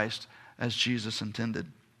of Christ as Jesus intended.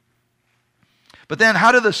 But then,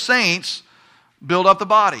 how do the saints build up the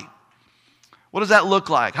body? What does that look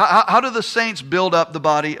like? How do the saints build up the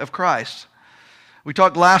body of Christ? We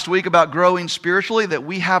talked last week about growing spiritually, that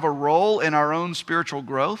we have a role in our own spiritual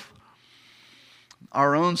growth,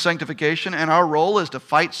 our own sanctification, and our role is to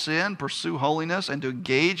fight sin, pursue holiness, and to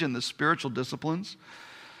engage in the spiritual disciplines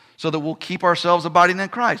so that we'll keep ourselves abiding in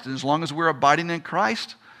Christ. And as long as we're abiding in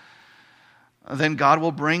Christ, then God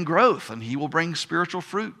will bring growth, and He will bring spiritual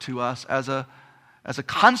fruit to us as a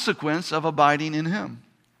consequence of abiding in Him.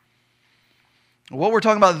 What we're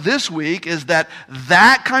talking about this week is that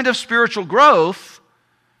kind of spiritual growth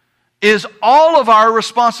is all of our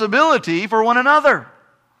responsibility for one another.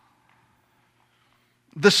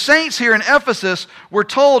 The saints here in Ephesus were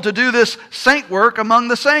told to do this saint work among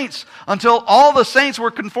the saints until all the saints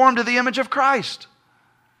were conformed to the image of Christ.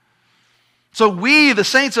 So we, the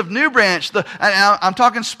saints of New Branch, I'm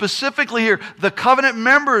talking specifically here, the covenant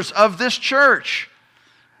members of this church,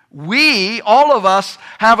 we, all of us,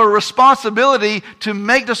 have a responsibility to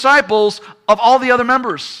make disciples of all the other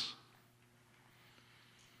members.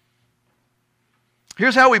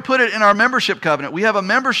 Here's how we put it in our membership covenant. We have a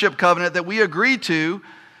membership covenant that we agree to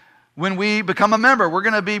when we become a member. We're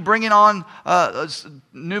going to be bringing on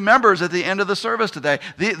new members at the end of the service today.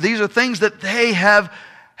 These are things that they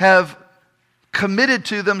have committed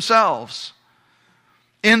to themselves.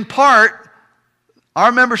 In part,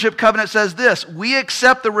 our membership covenant says this: we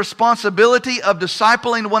accept the responsibility of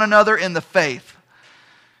discipling one another in the faith,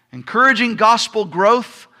 encouraging gospel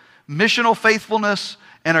growth, missional faithfulness,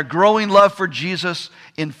 and a growing love for Jesus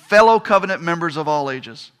in fellow covenant members of all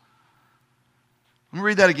ages. Let me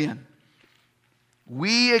read that again.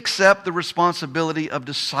 We accept the responsibility of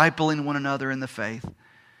discipling one another in the faith,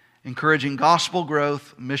 encouraging gospel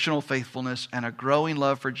growth, missional faithfulness, and a growing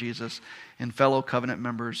love for Jesus in fellow covenant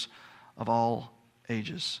members of all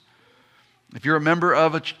ages. If you're a member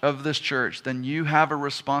of this church, then you have a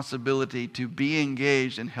responsibility to be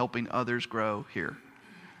engaged in helping others grow here.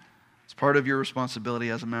 It's part of your responsibility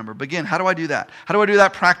as a member. But again, how do I do that? How do I do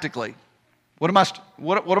that practically? What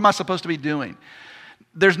am I supposed to be doing?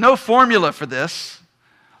 There's no formula for this.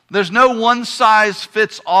 There's no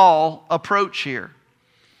one-size-fits-all approach here.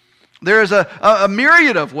 There is a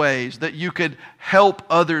myriad of ways that you could help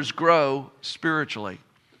others grow spiritually.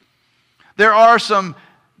 There are some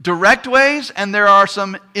direct ways and there are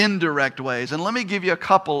some indirect ways. And let me give you a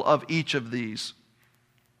couple of each of these.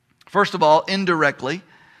 First of all, indirectly,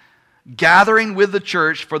 gathering with the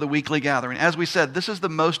church for the weekly gathering. As we said, this is the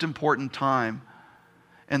most important time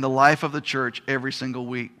in the life of the church every single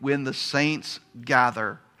week, when the saints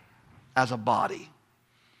gather as a body.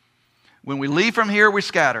 When we leave from here, we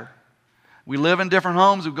scatter. We live in different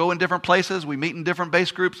homes, we go in different places, we meet in different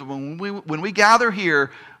base groups. When we gather here,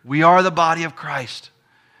 we are the body of Christ.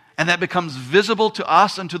 And that becomes visible to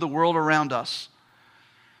us and to the world around us.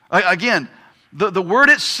 Again, the word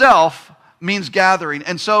itself means gathering.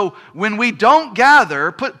 And so when we don't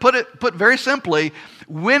gather, put very simply,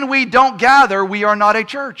 when we don't gather, we are not a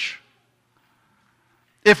church.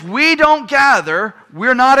 If we don't gather,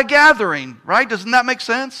 we're not a gathering, right? Doesn't that make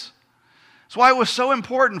sense? That's why it was so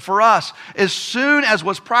important for us, as soon as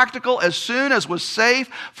was practical, as soon as was safe,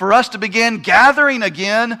 for us to begin gathering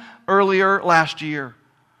again earlier last year.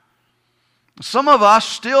 Some of us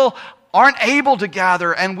still aren't able to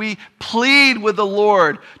gather, and we plead with the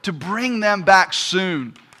Lord to bring them back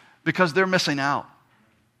soon because they're missing out.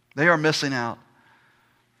 They are missing out.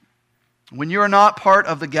 When you're not part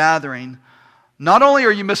of the gathering, not only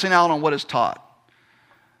are you missing out on what is taught,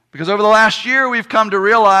 because over the last year we've come to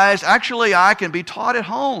realize, actually, I can be taught at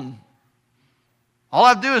home. All I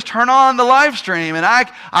have to do is turn on the live stream and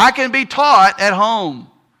I can be taught at home.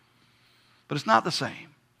 But it's not the same.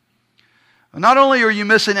 Not only are you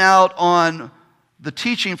missing out on the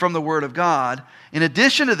teaching from the Word of God, in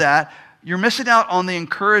addition to that, you're missing out on the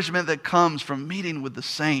encouragement that comes from meeting with the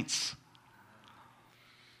saints.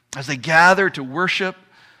 As they gather to worship,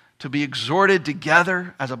 to be exhorted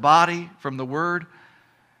together as a body from the Word,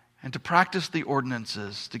 and to practice the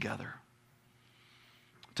ordinances together.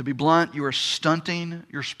 To be blunt, you are stunting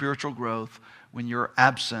your spiritual growth when you're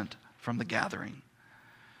absent from the gathering.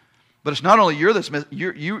 But it's not only you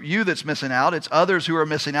that's missing out, it's others who are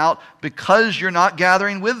missing out because you're not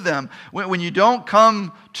gathering with them. When you don't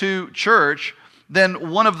come to church,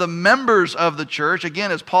 then one of the members of the church,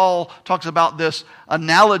 again, as Paul talks about this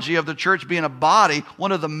analogy of the church being a body,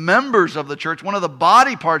 one of the members of the church, one of the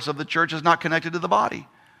body parts of the church is not connected to the body.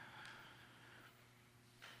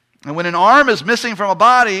 And when an arm is missing from a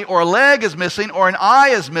body, or a leg is missing, or an eye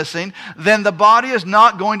is missing, then the body is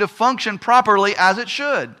not going to function properly as it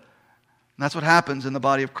should. And that's what happens in the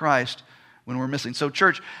body of Christ when we're missing. So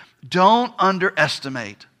church, don't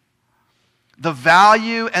underestimate the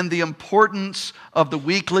value and the importance of the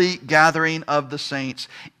weekly gathering of the saints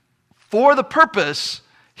for the purpose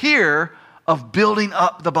here of building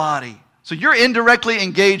up the body. So you're indirectly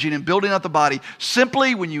engaging in building up the body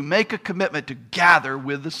simply when you make a commitment to gather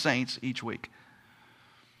with the saints each week.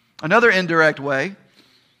 Another indirect way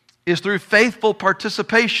is through faithful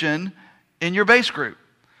participation in your base group.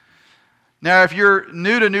 Now, if you're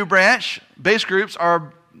new to New Branch, base groups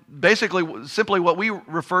are basically simply what we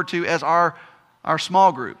refer to as our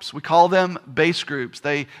small groups. We call them base groups.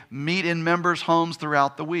 They meet in members' homes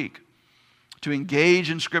throughout the week to engage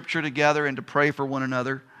in Scripture together and to pray for one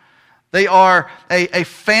another. They are a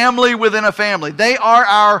family within a family. They are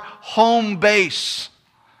our home base.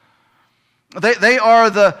 They are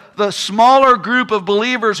the smaller group of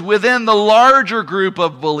believers within the larger group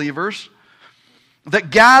of believers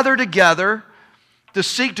that gather together to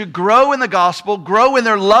seek to grow in the gospel, grow in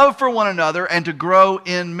their love for one another, and to grow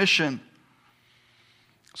in mission.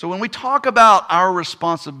 So when we talk about our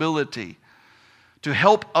responsibility to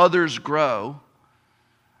help others grow,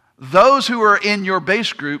 those who are in your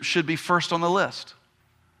base group should be first on the list.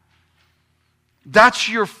 That's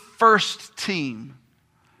your first team.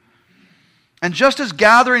 And just as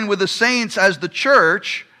gathering with the saints as the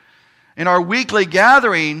church in our weekly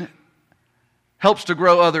gathering helps to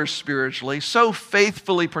grow others spiritually, so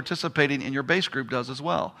faithfully participating in your base group does as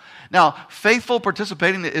well. Now, faithful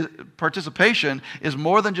participation is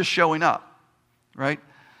more than just showing up, right?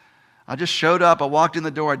 I just showed up, I walked in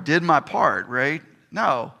the door, I did my part, right?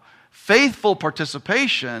 No. Faithful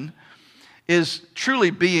participation is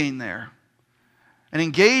truly being there and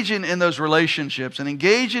engaging in those relationships and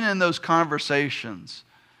engaging in those conversations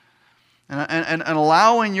and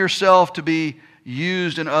allowing yourself to be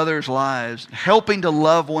used in others' lives, helping to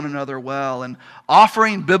love one another well, and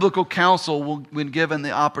offering biblical counsel when given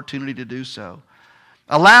the opportunity to do so.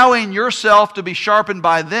 Allowing yourself to be sharpened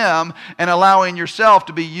by them and allowing yourself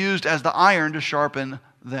to be used as the iron to sharpen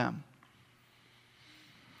them.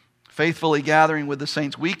 Faithfully gathering with the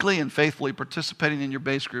saints weekly and faithfully participating in your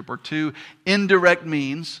base group are two indirect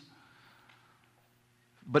means,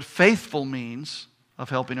 but faithful means of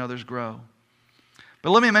helping others grow. But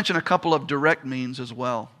let me mention a couple of direct means as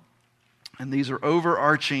well. And these are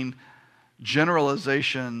overarching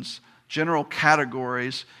generalizations, general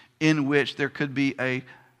categories in which there could be a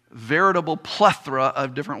veritable plethora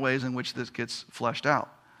of different ways in which this gets fleshed out.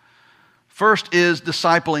 First is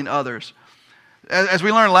discipling others. As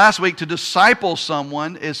we learned last week, to disciple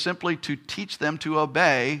someone is simply to teach them to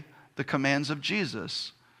obey the commands of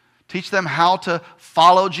Jesus. Teach them how to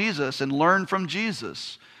follow Jesus and learn from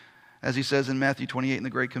Jesus, as he says in Matthew 28 in the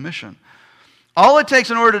Great Commission. All it takes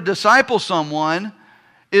in order to disciple someone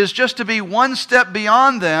is just to be one step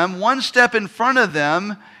beyond them, one step in front of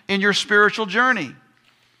them in your spiritual journey,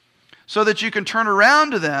 so that you can turn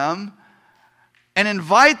around to them and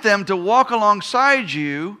invite them to walk alongside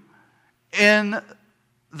you in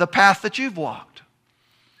the path that you've walked.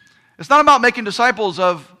 It's not about making disciples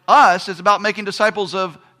of us, it's about making disciples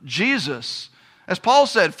of Jesus. As Paul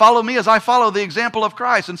said, follow me as I follow the example of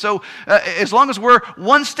Christ. And so as long as we're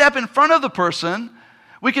one step in front of the person,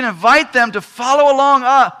 we can invite them to follow along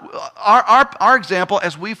our example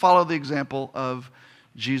as we follow the example of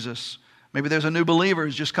Jesus. Maybe there's a new believer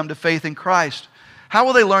who's just come to faith in Christ. How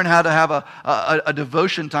will they learn how to have a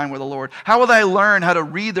devotion time with the Lord? How will they learn how to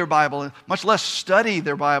read their Bible, much less study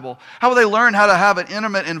their Bible? How will they learn how to have an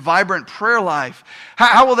intimate and vibrant prayer life?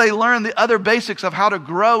 How will they learn the other basics of how to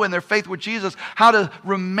grow in their faith with Jesus, how to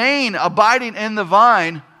remain abiding in the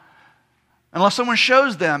vine, unless someone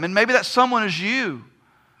shows them? And maybe that someone is you,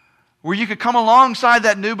 where you could come alongside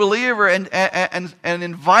that new believer and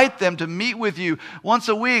invite them to meet with you once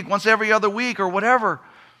a week, once every other week, or whatever,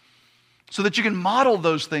 so that you can model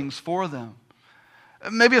those things for them.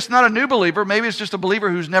 Maybe it's not a new believer. Maybe it's just a believer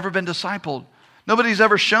who's never been discipled. Nobody's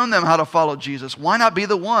ever shown them how to follow Jesus. Why not be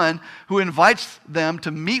the one who invites them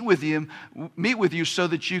to meet with you so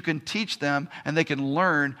that you can teach them and they can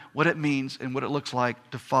learn what it means and what it looks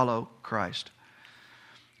like to follow Christ?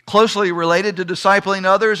 Closely related to discipling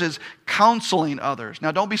others is counseling others.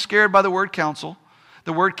 Now, don't be scared by the word counsel.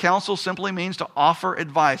 The word counsel simply means to offer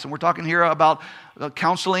advice. And we're talking here about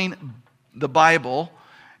counseling the Bible,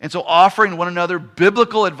 and so offering one another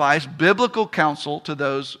biblical advice, biblical counsel to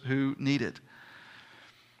those who need it.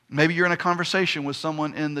 Maybe you're in a conversation with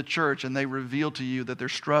someone in the church and they reveal to you that they're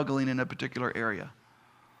struggling in a particular area.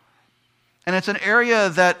 And it's an area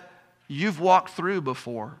that you've walked through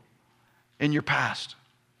before in your past.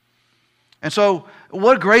 And so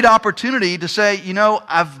what a great opportunity to say,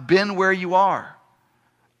 I've been where you are.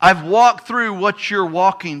 I've walked through what you're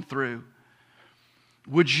walking through.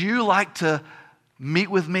 Would you like to meet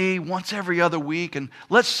with me once every other week and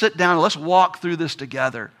let's sit down and let's walk through this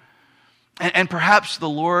together? And perhaps the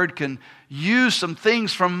Lord can use some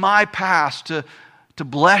things from my past to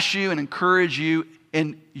bless you and encourage you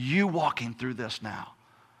in you walking through this now.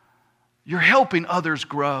 You're helping others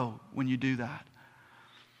grow when you do that.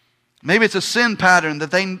 Maybe it's a sin pattern that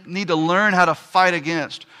they need to learn how to fight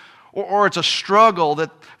against, or it's a struggle that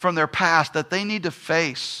from their past that they need to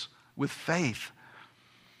face with faith.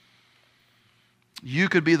 You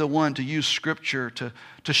could be the one to use Scripture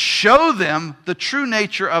to show them the true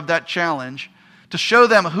nature of that challenge, to show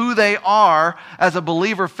them who they are as a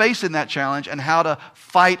believer facing that challenge and how to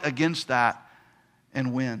fight against that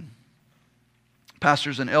and win.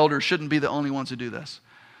 Pastors and elders shouldn't be the only ones who do this.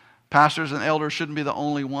 Pastors and elders shouldn't be the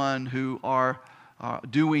only one who are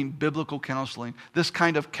doing biblical counseling. This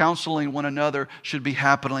kind of counseling one another should be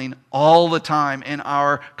happening all the time in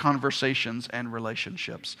our conversations and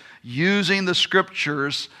relationships. Using the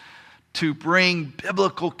Scriptures to bring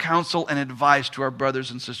biblical counsel and advice to our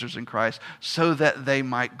brothers and sisters in Christ so that they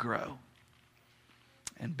might grow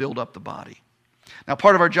and build up the body. Now,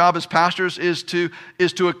 part of our job as pastors is to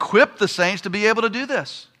equip the saints to be able to do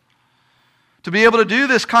this. To be able to do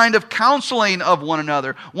this kind of counseling of one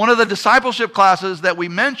another. One of the discipleship classes that we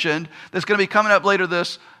mentioned that's going to be coming up later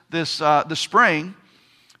this spring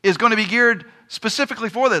is going to be geared specifically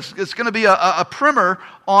for this. It's going to be a primer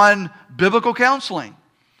on biblical counseling.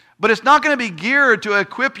 But it's not going to be geared to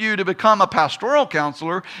equip you to become a pastoral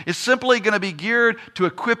counselor. It's simply going to be geared to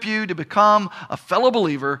equip you to become a fellow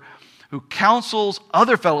believer who counsels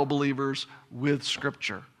other fellow believers with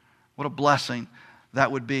Scripture. What a blessing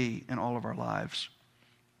that would be in all of our lives.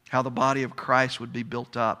 How the body of Christ would be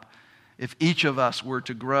built up if each of us were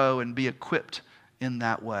to grow and be equipped in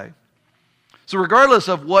that way. So regardless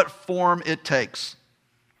of what form it takes,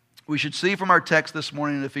 we should see from our text this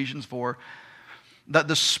morning in Ephesians 4 that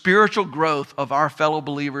the spiritual growth of our fellow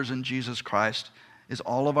believers in Jesus Christ is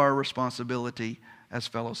all of our responsibility as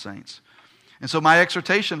fellow saints. And so my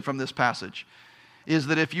exhortation from this passage is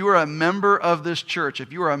that if you are a member of this church,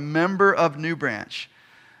 if you are a member of New Branch,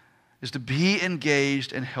 is to be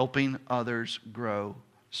engaged in helping others grow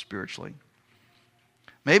spiritually.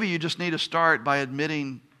 Maybe you just need to start by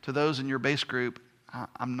admitting to those in your base group,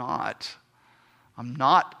 I'm not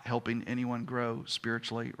helping anyone grow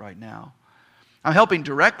spiritually right now. I'm helping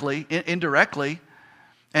directly, indirectly,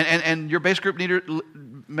 and your base group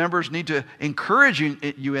members need to encourage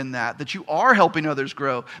you in that you are helping others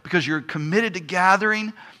grow because you're committed to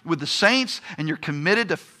gathering with the saints and you're committed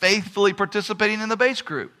to faithfully participating in the base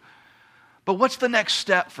group. But what's the next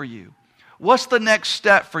step for you? What's the next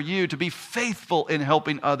step for you to be faithful in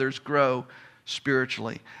helping others grow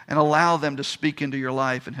spiritually and allow them to speak into your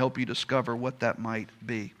life and help you discover what that might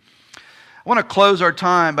be? I want to close our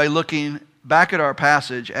time by looking back at our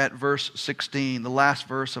passage at verse 16, the last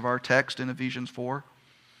verse of our text in Ephesians 4.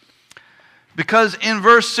 Because in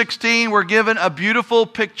verse 16 we're given a beautiful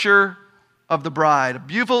picture of the bride, a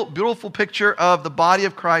beautiful picture of the body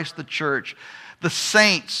of Christ, the church, the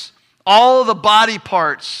saints, all the body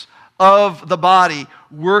parts of the body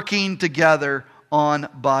working together on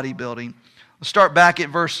bodybuilding. Let's start back at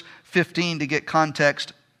verse 15 to get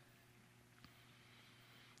context.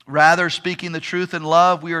 Rather, speaking the truth in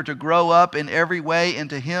love, we are to grow up in every way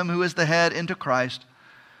into Him who is the head, into Christ,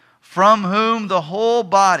 from whom the whole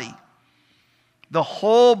body,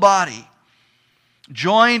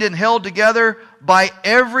 joined and held together by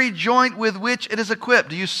every joint with which it is equipped.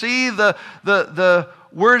 Do you see the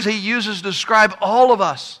words he uses to describe all of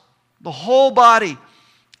us? The whole body,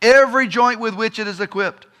 every joint with which it is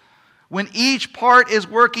equipped. When each part is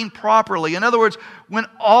working properly. In other words, when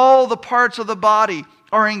all the parts of the body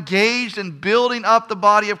are engaged in building up the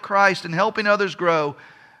body of Christ and helping others grow,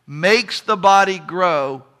 makes the body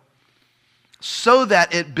grow so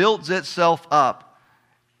that it builds itself up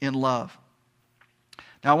in love.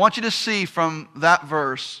 Now I want you to see from that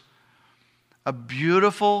verse a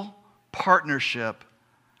beautiful partnership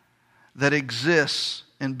that exists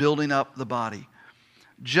in building up the body.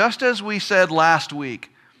 Just as we said last week,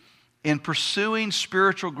 in pursuing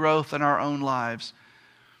spiritual growth in our own lives,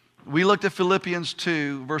 we looked at Philippians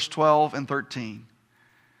 2, verse 12 and 13,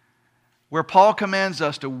 where Paul commands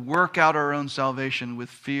us to work out our own salvation with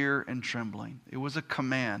fear and trembling. It was a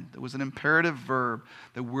command. It was an imperative verb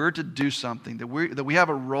that we're to do something, that we have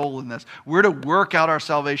a role in this. We're to work out our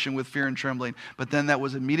salvation with fear and trembling. But then that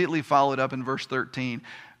was immediately followed up in verse 13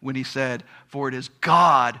 when he said, "For it is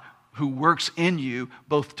God who works in you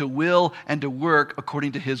both to will and to work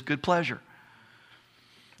according to His good pleasure."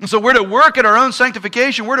 And so we're to work at our own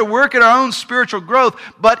sanctification. We're to work at our own spiritual growth.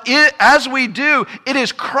 But as we do, it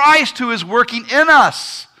is Christ who is working in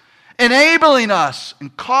us, enabling us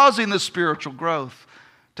and causing the spiritual growth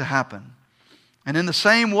to happen. And in the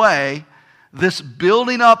same way, this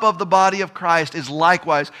building up of the body of Christ is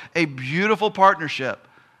likewise a beautiful partnership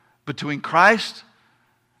between Christ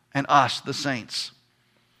and us, the saints.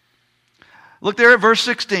 Look there at verse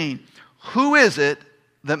 16. Who is it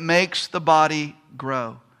that makes the body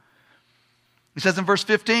grow? He says in verse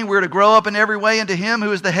 15, we're to grow up in every way into Him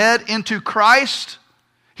who is the head, into Christ.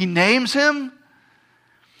 He names Him.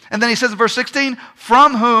 And then he says in verse 16,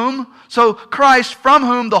 from whom, so Christ, from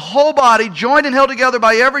whom the whole body, joined and held together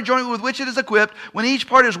by every joint with which it is equipped, when each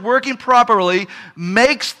part is working properly,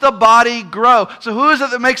 makes the body grow. So who is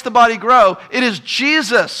it that makes the body grow? It is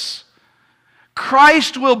Jesus.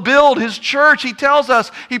 Christ will build His church. He tells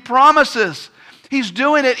us, He promises. He's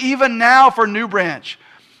doing it even now for New Branch.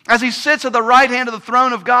 As He sits at the right hand of the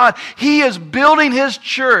throne of God, He is building His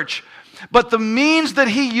church. But the means that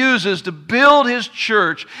He uses to build His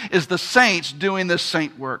church is the saints doing this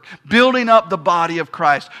saint work, building up the body of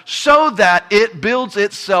Christ so that it builds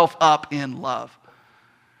itself up in love.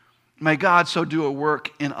 May God so do a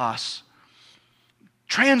work in us,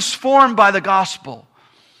 transformed by the gospel,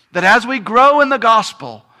 that as we grow in the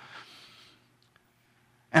gospel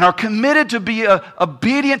and are committed to be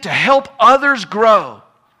obedient to help others grow,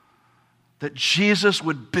 that Jesus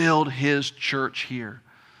would build His church here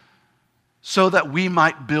so that we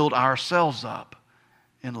might build ourselves up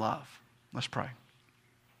in love. Let's pray.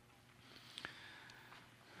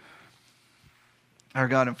 Our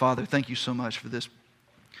God and Father, thank You so much for this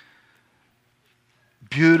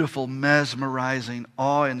beautiful, mesmerizing,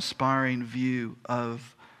 awe-inspiring view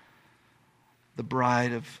of the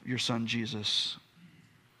bride of your Son, Jesus.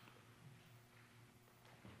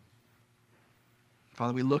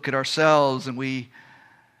 Father, we look at ourselves and we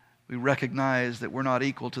recognize that we're not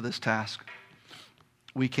equal to this task.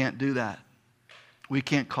 We can't do that. We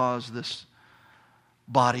can't cause this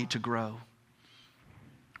body to grow.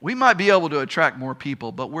 We might be able to attract more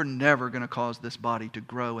people, but we're never going to cause this body to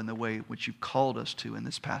grow in the way which you've called us to in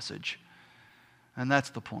this passage. And that's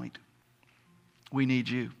the point. We need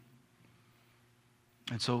you.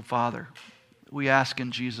 And so, Father, we ask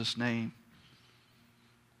in Jesus' name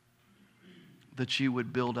that you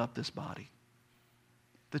would build up this body,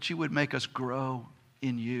 that you would make us grow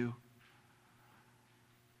in you.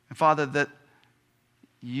 And Father, that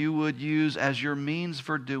you would use as your means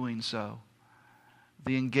for doing so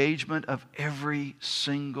the engagement of every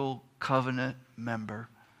single covenant member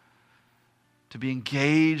to be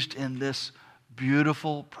engaged in this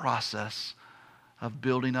beautiful process of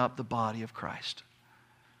building up the body of Christ.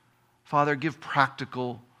 Father, give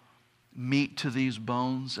practical meat to these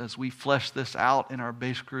bones as we flesh this out in our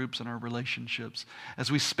base groups and our relationships,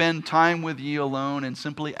 as we spend time with you alone and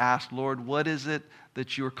simply ask, Lord, what is it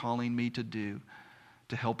that you're calling me to do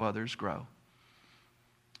to help others grow?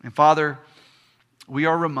 And Father, we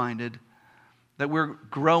are reminded that we're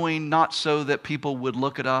growing not so that people would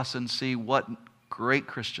look at us and see what great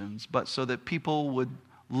Christians, but so that people would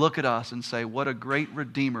look at us and say, what a great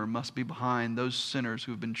Redeemer must be behind those sinners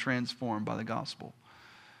who have been transformed by the gospel.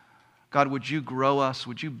 God, would you grow us?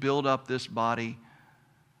 Would you build up this body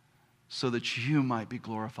so that you might be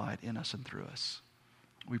glorified in us and through us?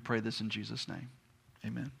 We pray this in Jesus' name.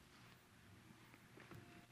 Amen.